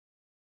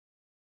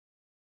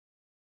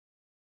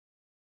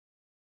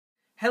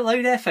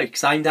Hello there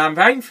folks, I'm Dan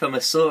Brown from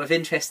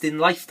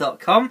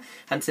asortofinterestinlife.com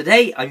and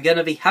today I'm going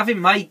to be having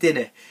my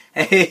dinner.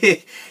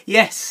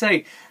 Yes,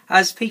 so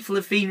as people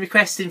have been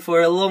requesting for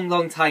a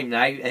long time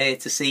now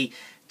to see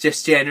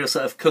just general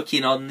sort of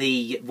cooking on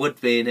the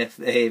Woodburner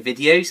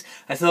videos,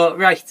 I thought,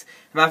 right,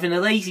 I'm having a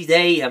lazy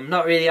day, I'm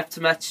not really up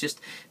to much, just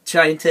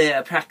trying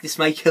to practice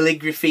my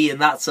calligraphy and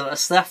that sort of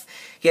stuff,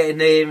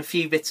 getting a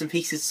few bits and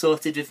pieces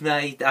sorted with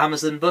my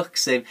Amazon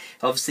books.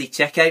 Obviously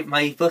check out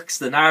my books,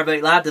 The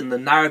Narrowboat Lad and The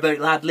Narrowboat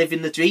Lad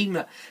Living the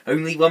Dream,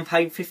 only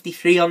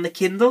 £1.53 on the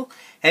Kindle.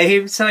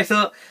 So I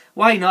thought,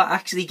 why not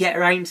actually get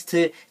around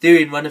to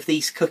doing one of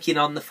these cooking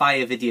on the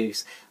fire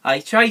videos. I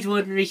tried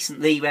one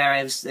recently where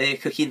I was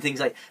cooking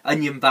things like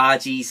onion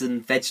bhajis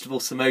and vegetable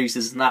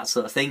samosas and that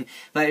sort of thing,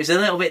 but it was a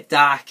little bit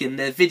dark and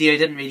the video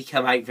didn't really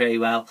come out very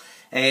well.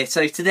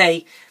 So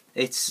today,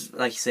 it's,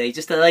 like I say,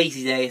 just a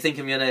lazy day. I think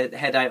I'm going to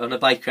head out on a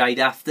bike ride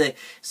after,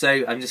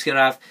 so I'm just going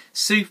to have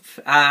soup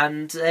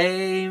and,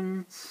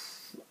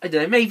 I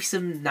don't know, maybe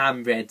some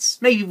naan breads.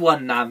 Maybe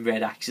one naan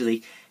bread,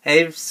 actually.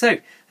 So,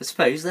 I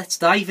suppose let's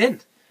dive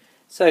in.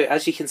 So,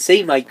 as you can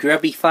see, my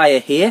grubby fire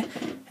here.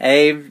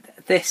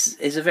 This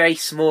is a very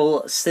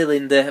small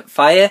cylinder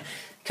fire,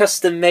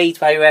 custom made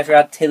by whoever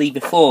had Tilly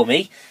before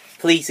me.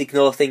 Please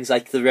ignore things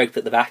like the rope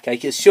at the back. I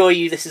can assure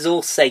you this is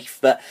all safe,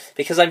 but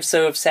because I'm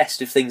so obsessed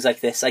with things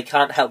like this, I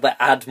can't help but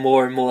add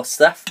more and more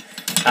stuff.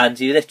 And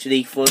you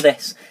literally, for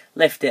this,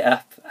 lift it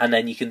up and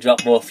then you can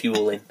drop more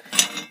fuel in.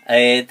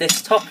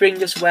 This top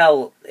ring as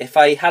well, if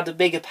I had a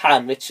bigger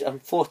pan, which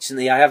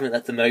unfortunately I haven't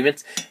at the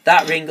moment,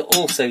 that ring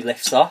also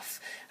lifts off.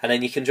 And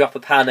then you can drop a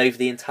pan over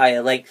the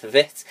entire length of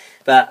it.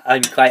 But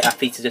I'm quite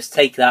happy to just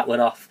take that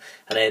one off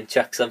and then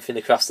chuck something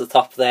across the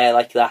top there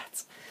like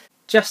that.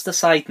 Just a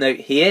side note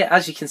here,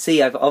 as you can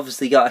see I've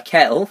obviously got a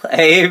kettle,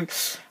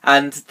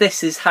 and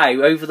this is how,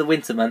 over the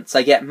winter months,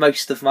 I get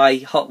most of my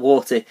hot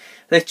water.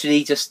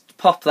 Literally just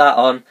pop that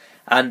on,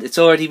 and it's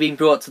already been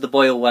brought to the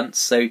boil once,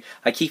 so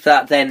I keep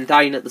that then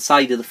down at the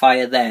side of the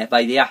fire there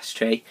by the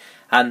ashtray,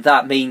 and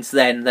that means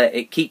then that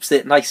it keeps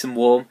it nice and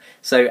warm,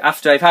 so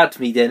after I've had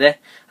me dinner,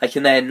 I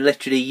can then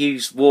literally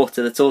use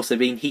water that's also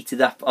been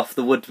heated up off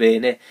the wood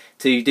burner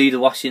to do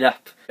the washing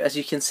up. As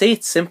you can see,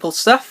 it's simple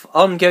stuff.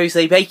 On goes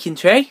a baking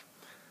tray.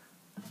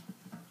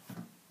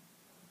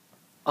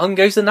 On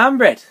goes the naan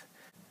bread.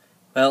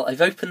 Well,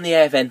 I've opened the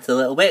air vent a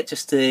little bit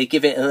just to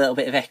give it a little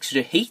bit of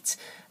extra heat,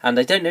 and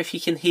I don't know if you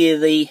can hear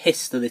the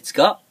hiss that it's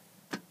got.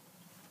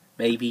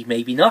 Maybe,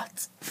 maybe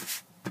not.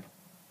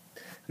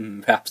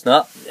 Perhaps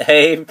not.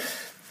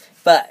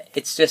 But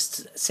it's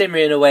just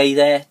simmering away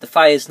there. The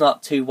fire's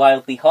not too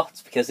wildly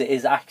hot because it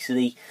is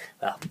actually,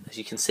 well, as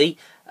you can see,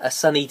 a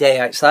sunny day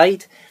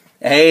outside.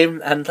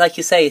 And like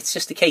I say, it's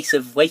just a case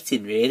of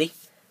waiting, really.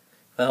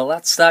 Well,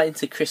 that's starting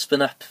to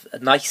crispen up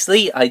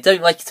nicely. I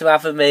don't like to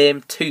have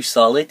them too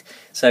solid,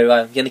 so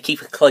I'm going to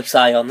keep a close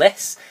eye on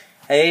this.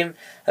 I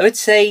would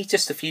say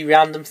just a few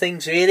random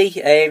things,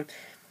 really.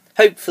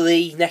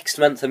 Hopefully next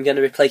month I'm going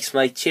to replace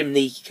my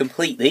chimney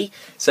completely,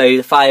 so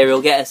the fire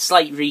will get a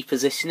slight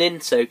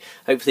repositioning, so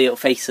hopefully it'll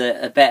face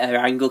a better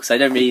angle, because I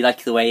don't really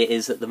like the way it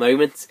is at the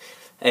moment.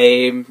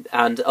 And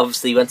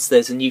obviously once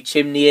there's a new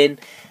chimney in,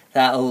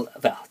 that'll,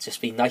 well,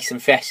 just be nice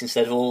and fresh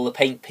instead of all the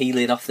paint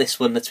peeling off this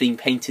one that's been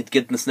painted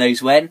goodness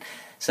knows when.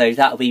 So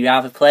that'll be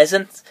rather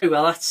pleasant.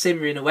 Well, that's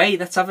simmering away.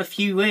 Let's have a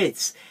few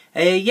words.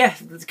 Yeah,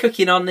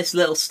 cooking on this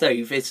little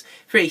stove is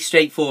pretty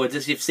straightforward,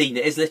 as you've seen.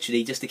 It is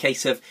literally just a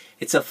case of,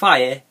 it's a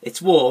fire,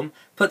 it's warm,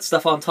 put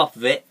stuff on top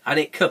of it, and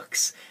it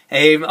cooks.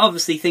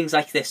 Obviously things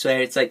like this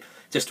where it's like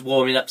just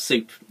warming up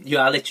soup, you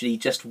are literally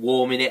just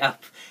warming it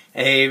up.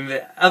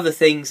 Other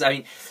things, I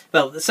mean,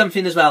 well,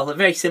 something as well, a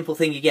very simple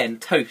thing again,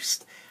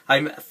 toast.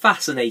 I'm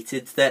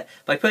fascinated that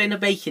by putting a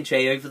baking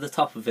tray over the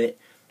top of it,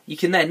 you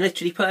can then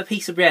literally put a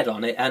piece of bread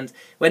on it, and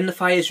when the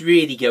fire's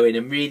really going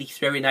and really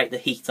throwing out the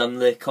heat on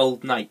the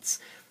cold nights,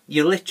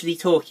 you're literally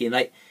talking,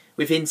 like,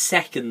 within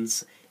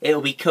seconds,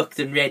 it'll be cooked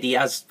and ready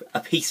as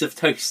a piece of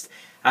toast.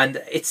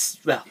 And it's,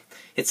 well,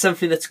 it's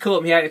something that's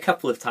caught me out a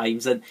couple of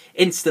times, and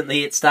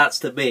instantly it starts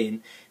to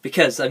burn,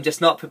 because I'm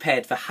just not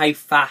prepared for how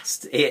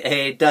fast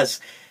it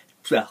does,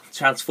 well,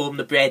 transform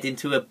the bread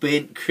into a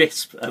burnt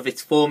crisp of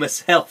its former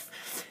self.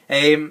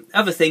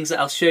 Other things that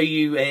I'll show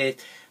you,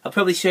 I'll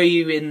probably show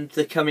you in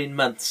the coming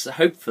months,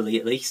 hopefully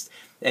at least,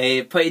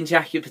 putting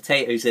jacket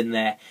potatoes in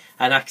there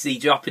and actually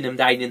dropping them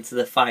down into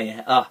the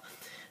fire. Oh,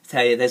 I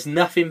tell you, there's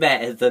nothing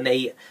better than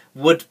a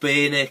wood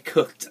burner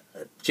cooked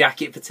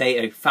jacket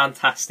potato.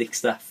 Fantastic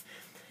stuff.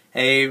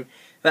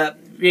 But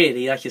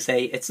really, like I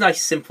say, it's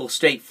nice, simple,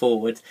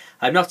 straightforward.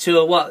 I'm not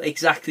sure what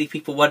exactly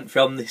people want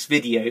from this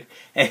video,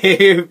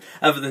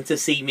 other than to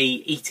see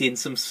me eating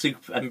some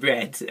soup and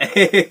bread.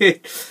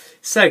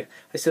 So,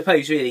 I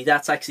suppose really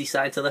that's actually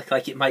starting to look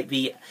like it might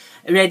be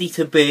ready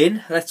to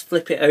burn. Let's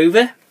flip it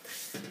over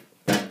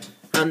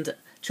and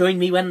join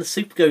me when the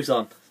soup goes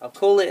on. I'll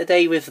call it a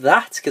day with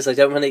that because I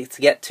don't want it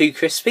to get too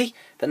crispy.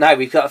 But now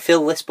we've got to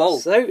fill this bowl.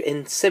 So,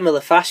 in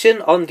similar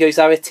fashion, on goes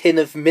our tin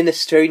of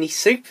minestrone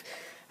soup.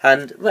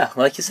 And, well,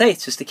 like I say,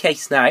 it's just a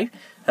case now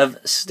of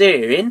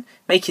stirring,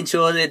 making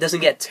sure that it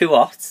doesn't get too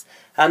hot,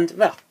 and,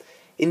 well,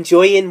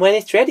 enjoying when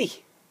it's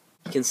ready.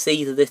 You can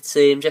see that it's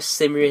just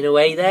simmering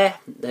away there,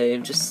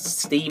 just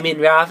steaming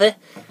rather,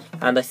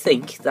 and I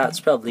think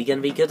that's probably going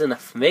to be good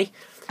enough for me.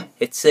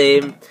 It's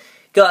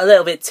got a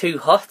little bit too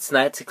hot, and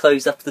I had to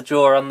close up the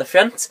drawer on the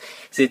front,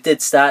 so it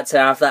did start to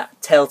have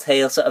that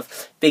telltale sort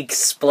of big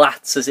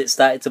splats as it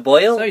started to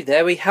boil. So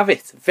there we have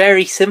it.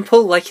 Very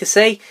simple, like I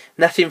say,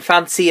 nothing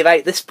fancy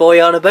about this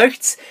boy on a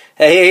boat.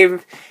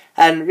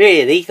 And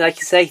really, like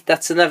I say,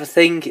 that's another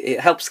thing. It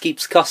helps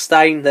keeps costs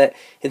down, that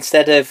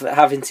instead of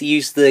having to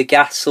use the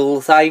gas all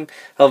the time,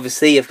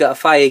 obviously you've got a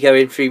fire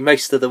going through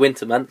most of the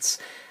winter months,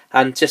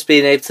 and just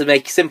being able to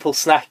make simple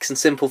snacks and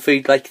simple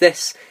food like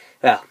this,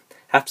 well,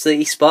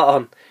 absolutely spot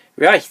on.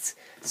 Right,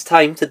 it's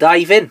time to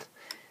dive in.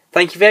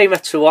 Thank you very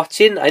much for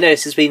watching. I know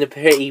this has been a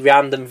pretty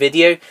random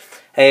video.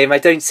 I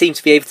don't seem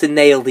to be able to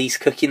nail these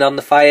cooking on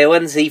the fire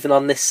ones, even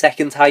on this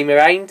second time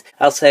around.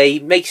 I'll say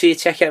make sure you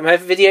check out my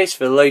other videos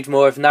for a load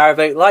more of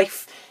Narrowboat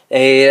life,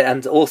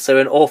 and also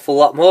an awful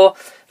lot more.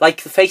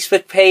 Like the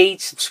Facebook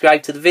page,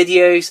 subscribe to the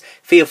videos,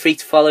 feel free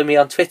to follow me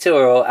on Twitter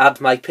or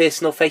add my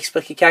personal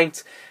Facebook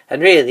account.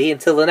 And really,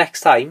 until the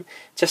next time,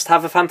 just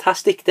have a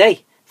fantastic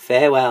day.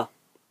 Farewell.